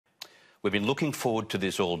We've been looking forward to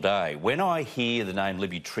this all day. When I hear the name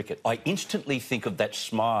Libby Trickett, I instantly think of that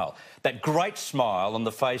smile, that great smile on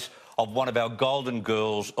the face of one of our golden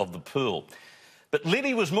girls of the pool. But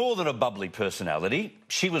Libby was more than a bubbly personality.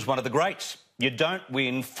 She was one of the greats. You don't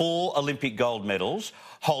win 4 Olympic gold medals,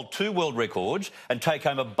 hold 2 world records and take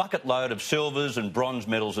home a bucket load of silvers and bronze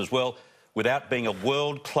medals as well without being a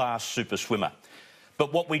world-class super swimmer.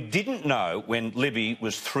 But what we didn't know when Libby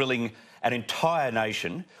was thrilling an entire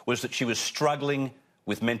nation was that she was struggling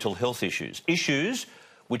with mental health issues, issues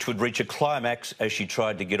which would reach a climax as she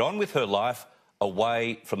tried to get on with her life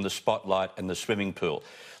away from the spotlight and the swimming pool.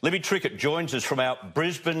 Libby Trickett joins us from our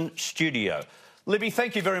Brisbane studio. Libby,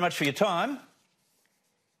 thank you very much for your time.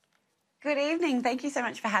 Good evening. Thank you so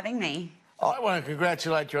much for having me. I want to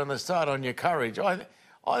congratulate you on the start, on your courage. I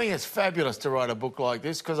think it's fabulous to write a book like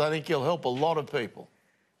this because I think you'll help a lot of people.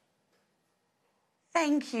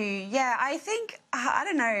 Thank you. Yeah, I think, I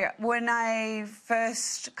don't know, when I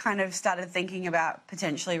first kind of started thinking about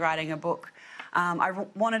potentially writing a book, I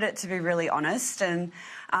wanted it to be really honest, and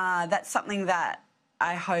that's something that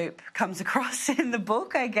I hope comes across in the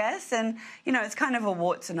book, I guess. And, you know, it's kind of a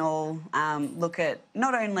warts and all look at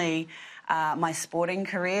not only my sporting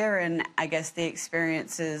career and, I guess, the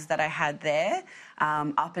experiences that I had there,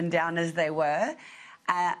 up and down as they were,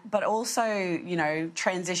 but also, you know,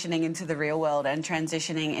 transitioning into the real world and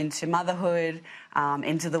transitioning into motherhood,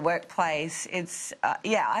 into the workplace. It's,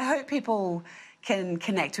 yeah, I hope people can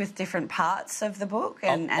connect with different parts of the book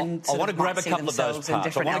and I want to grab a couple of those parts. And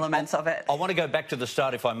different elements of it. I want to go back to the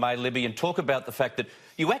start, if I may, Libby, and talk about the fact that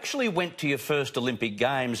you actually went to your first Olympic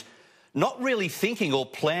Games not really thinking or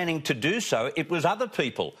planning to do so. It was other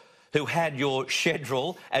people who had your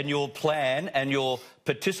schedule and your plan and your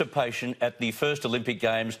participation at the first Olympic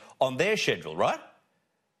Games on their schedule, right?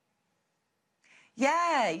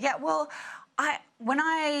 Yeah. Well, when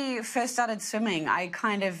I first started swimming, I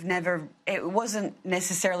kind of it wasn't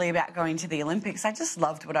necessarily about going to the Olympics. I just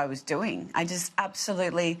loved what I was doing. I just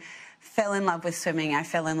absolutely fell in love with swimming. I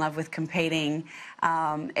fell in love with competing.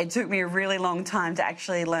 It took me a really long time to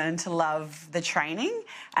actually learn to love the training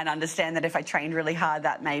and understand that if I trained really hard,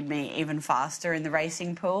 that made me even faster in the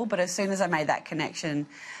racing pool. But as soon as I made that connection,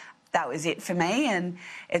 that was it for me. And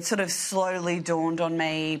it sort of slowly dawned on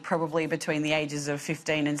me, probably between the ages of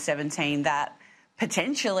 15 and 17, that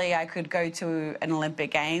potentially I could go to an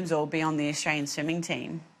Olympic Games or be on the Australian swimming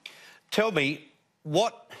team. Tell me,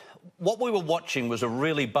 what we were watching was a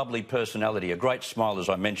really bubbly personality, a great smile, as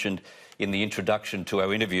I mentioned in the introduction to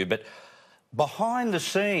our interview. But behind the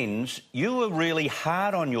scenes, you were really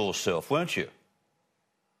hard on yourself, weren't you?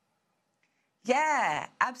 Yeah,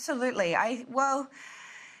 absolutely. Well,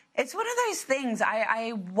 it's one of those things.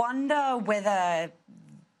 I wonder whether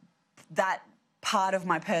that part of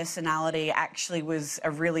my personality actually was a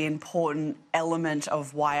really important element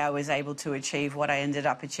of why I was able to achieve what I ended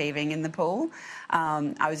up achieving in the pool.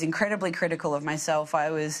 I was incredibly critical of myself. I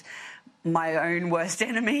was my own worst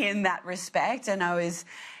enemy in that respect, and I was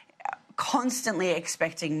constantly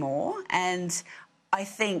expecting more. And I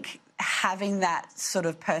think having that sort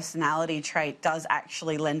of personality trait does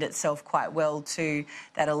actually lend itself quite well to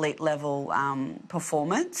that elite level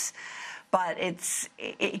performance. But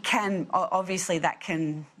it can, obviously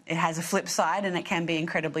it has a flip side, and it can be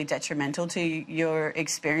incredibly detrimental to your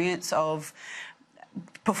experience of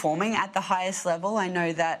performing at the highest level. I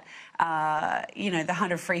know that, you know, the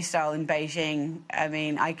 100 freestyle in Beijing, I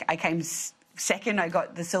mean, I came second. I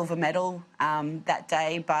got the silver medal that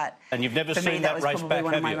day, but and you've never seen that race back,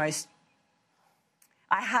 have you?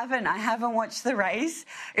 I haven't watched the race.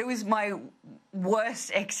 It was my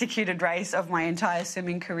worst executed race of my entire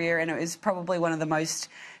swimming career, and it was probably one of the most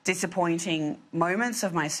disappointing moments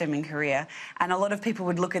of my swimming career. And a lot of people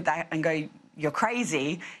would look at that and go, "You're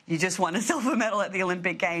crazy. You just won a silver medal at the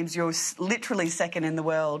Olympic Games. You're literally second in the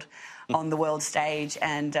world on the world stage."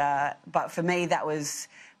 And but for me, that was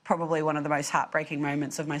probably one of the most heartbreaking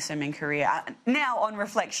moments of my swimming career. Now, on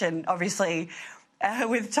reflection, obviously,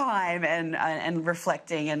 with time and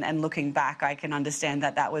reflecting and looking back, I can understand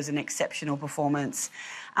that that was an exceptional performance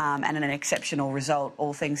and an exceptional result,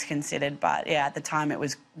 all things considered. But, yeah, at the time it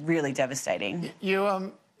was really devastating.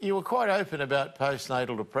 You were quite open about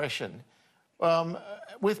postnatal depression.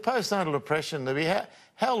 With postnatal depression, Libby,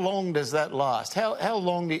 how long does that last? How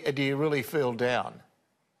long do you really feel down?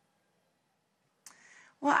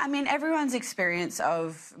 Well, I mean, everyone's experience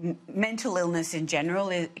of mental illness in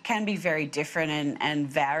general can be very different and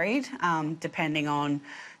varied depending on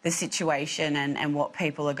the situation and what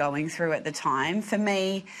people are going through at the time. For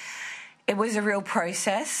me, it was a real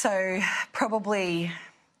process, so probably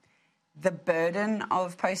the burden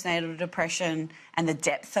of postnatal depression and the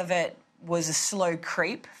depth of it was a slow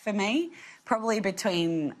creep for me, probably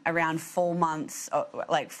between around 4 months,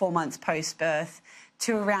 like 4 months post-birth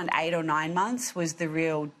to around 8 or 9 months was the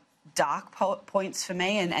real dark points for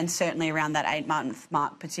me, and certainly around that 8-month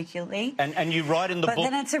mark particularly. And you write in the book... But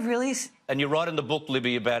then it's a really... And you write in the book,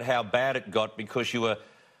 Libby, about how bad it got because you were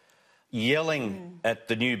yelling at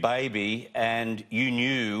the new baby and you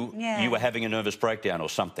knew you were having a nervous breakdown or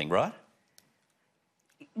something, right?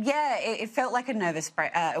 Yeah, it felt like a nervous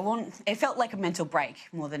break. It felt like a mental break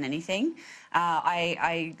more than anything.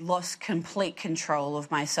 I lost complete control of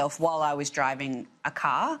myself while I was driving a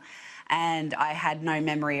car, and I had no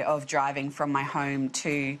memory of driving from my home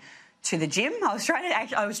to the gym. I was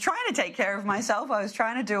trying to take care of myself. I was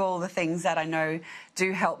trying to do all the things that I know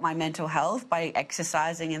do help my mental health by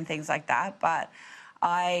exercising and things like that. But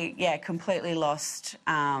I, completely lost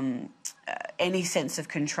any sense of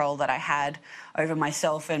control that I had over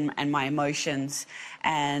myself and my emotions,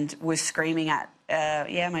 and was screaming at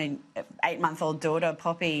my 8-month-old daughter,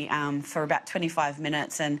 Poppy, for about 25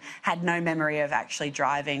 minutes, and had no memory of actually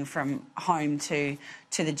driving from home to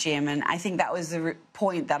the gym. And I think that was the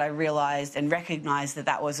point that I realised and recognised that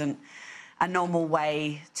that wasn't a normal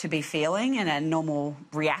way to be feeling and a normal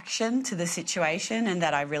reaction to the situation, and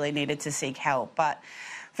that I really needed to seek help. But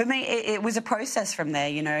for me, it was a process from there.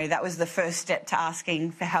 You know, that was the first step to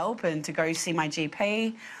asking for help and to go see my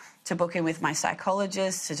GP, to book in with my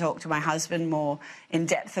psychologist, to talk to my husband more in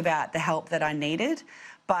depth about the help that I needed.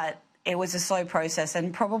 But it was a slow process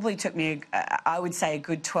and probably took me, I would say, a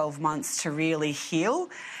good 12 months to really heal.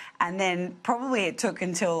 And then probably it took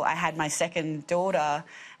until I had my second daughter,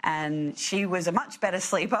 and she was a much better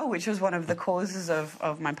sleeper, which was one of the causes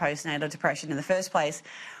of my postnatal depression in the first place.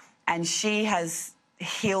 And she has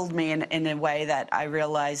healed me in a way that I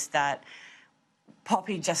realised that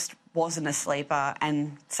Poppy just wasn't a sleeper,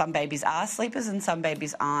 and some babies are sleepers and some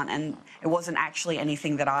babies aren't, and it wasn't actually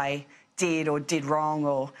anything that I did or did wrong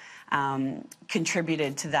or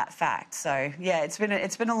contributed to that fact. So, yeah, it's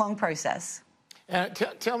been a long process.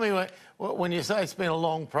 Tell me, when you say it's been a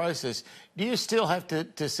long process, do you still have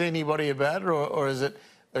to see anybody about it, or is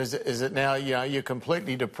it now, you know, you're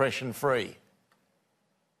completely depression-free?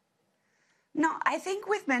 No, I think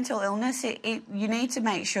with mental illness, you need to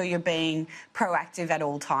make sure you're being proactive at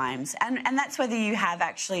all times. And that's whether you have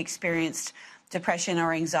actually experienced depression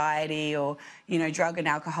or anxiety or, you know, drug and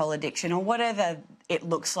alcohol addiction or whatever it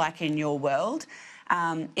looks like in your world.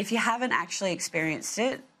 If you haven't actually experienced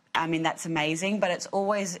it, I mean, that's amazing, but it's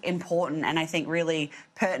always important and I think really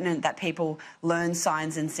pertinent that people learn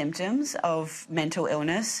signs and symptoms of mental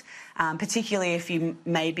illness, particularly if you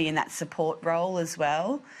may be in that support role as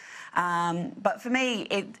well. But for me,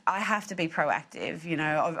 I have to be proactive. You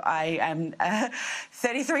know, I am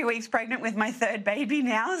 33 weeks pregnant with my third baby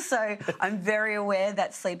now, so I'm very aware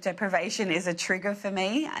that sleep deprivation is a trigger for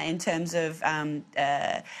me in terms of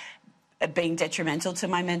being detrimental to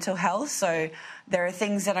my mental health. So there are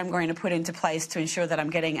things that I'm going to put into place to ensure that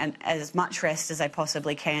I'm getting as much rest as I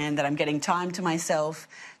possibly can, that I'm getting time to myself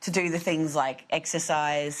to do the things like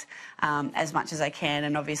exercise as much as I can,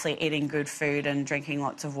 and obviously eating good food and drinking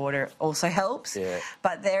lots of water also helps. Yeah.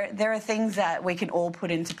 But there are things that we can all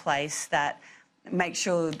put into place that make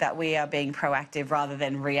sure that we are being proactive rather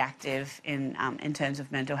than reactive in terms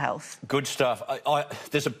of mental health. Good stuff.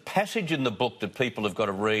 There's a passage in the book that people have got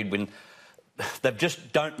to read when they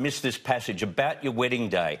just don't miss this passage about your wedding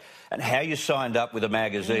day and how you signed up with a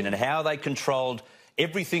magazine and how they controlled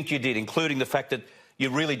everything you did, including the fact that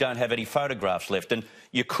you really don't have any photographs left and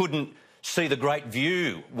you couldn't see the great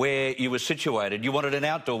view where you were situated. You wanted an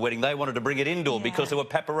outdoor wedding. They wanted to bring it indoor because there were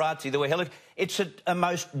paparazzi, there were It's a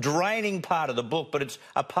most draining part of the book, but it's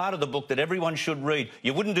a part of the book that everyone should read.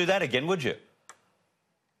 You wouldn't do that again, would you?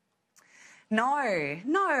 No,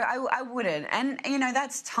 I wouldn't. And, you know,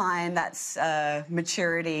 that's time, that's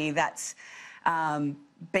maturity, that's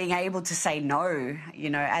being able to say no. You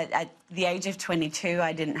know, at the age of 22,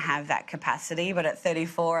 I didn't have that capacity, but at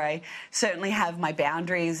 34, I certainly have my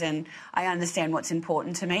boundaries and I understand what's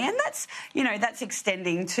important to me. And that's, you know, that's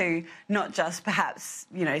extending to not just perhaps,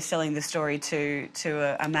 you know, selling the story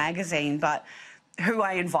to a magazine, but who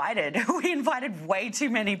I invited. We invited way too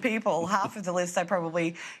many people. Half of the list I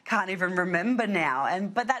probably can't even remember now.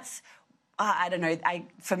 But that's, I don't know,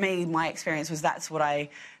 for me, my experience was that's what I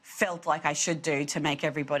felt like I should do to make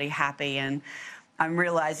everybody happy. And I'm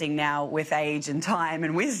realising now with age and time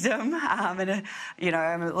and wisdom, you know,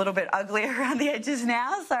 I'm a little bit ugly around the edges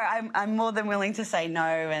now, so I'm more than willing to say no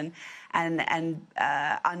and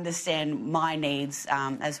understand my needs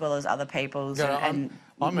as well as other people's.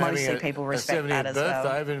 I'm mostly people respect that as well.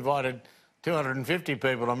 I've invited 250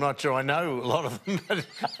 people. I'm not sure I know a lot of them, but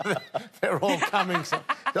they're all coming. So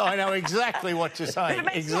I know exactly what you're saying. It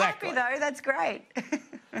makes you happy, though. That's great.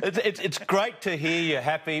 It's great to hear you're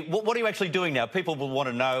happy. What are you actually doing now? People will want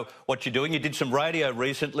to know what you're doing. You did some radio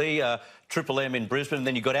recently, Triple M in Brisbane, and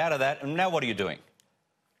then you got out of that, and now what are you doing?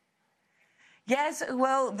 Yes,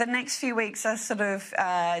 well, the next few weeks are sort of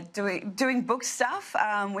doing book stuff,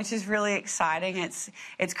 which is really exciting.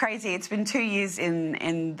 It's crazy. It's been 2 years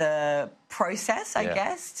in the process, I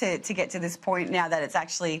guess, to get to this point now that it's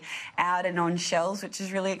actually out and on shelves, which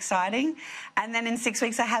is really exciting. And then in 6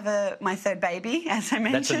 weeks I have my third baby, as I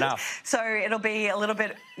mentioned. That's enough. So it'll be a little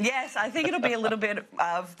bit, yes, I think it'll be a little bit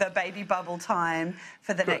of the baby bubble time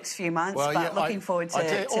for the next few months, well, but looking forward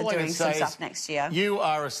to doing some stuff next year. You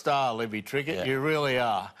are a star, Libby Trickett. Yeah. You really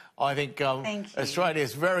are. I think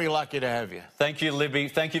Australia's very lucky to have you. Thank you, Libby.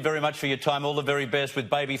 Thank you very much for your time. All the very best with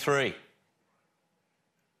baby 3.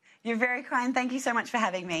 You're very kind. Thank you so much for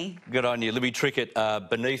having me. Good on you. Libby Trickett,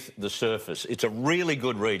 Beneath the Surface. It's a really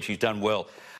good read. She's done well.